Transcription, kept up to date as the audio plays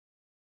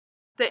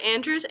The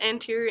Andrews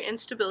Anterior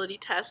Instability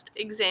test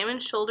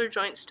examines shoulder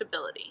joint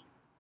stability.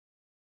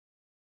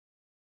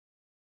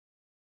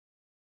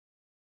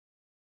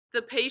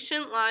 The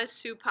patient lies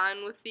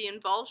supine with the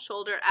involved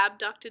shoulder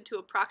abducted to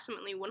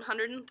approximately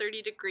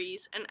 130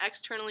 degrees and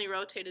externally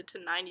rotated to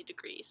 90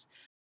 degrees.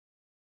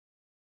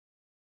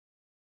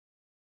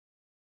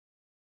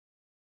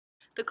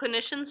 The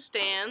clinician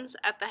stands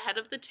at the head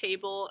of the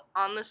table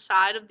on the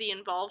side of the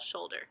involved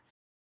shoulder.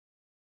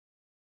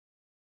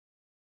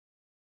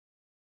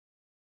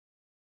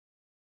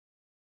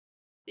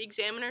 The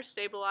examiner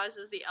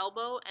stabilizes the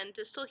elbow and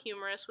distal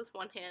humerus with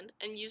one hand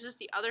and uses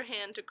the other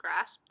hand to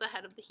grasp the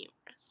head of the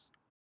humerus.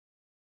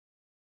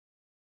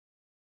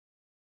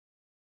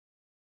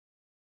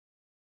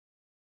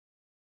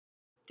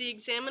 The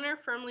examiner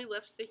firmly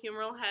lifts the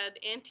humeral head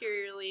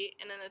anteriorly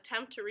in an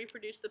attempt to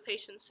reproduce the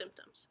patient's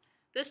symptoms.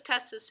 This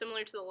test is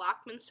similar to the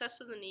Lachman's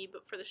test of the knee,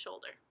 but for the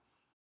shoulder.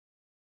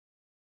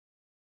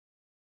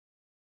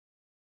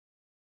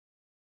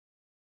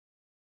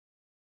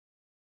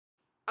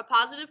 A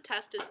positive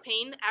test is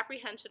pain,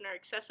 apprehension, or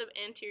excessive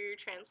anterior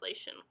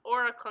translation,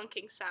 or a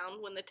clunking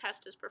sound when the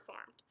test is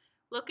performed.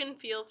 Look and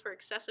feel for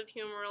excessive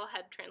humeral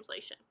head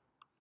translation.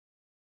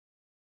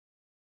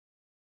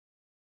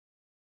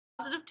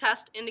 A positive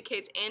test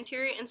indicates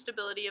anterior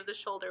instability of the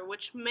shoulder,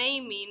 which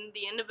may mean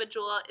the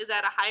individual is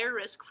at a higher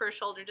risk for a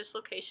shoulder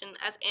dislocation,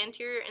 as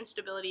anterior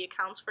instability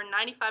accounts for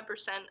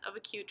 95% of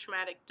acute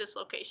traumatic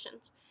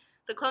dislocations.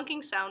 The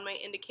clunking sound may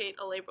indicate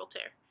a labral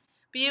tear.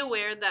 Be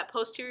aware that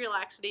posterior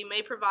laxity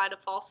may provide a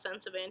false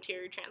sense of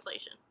anterior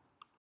translation.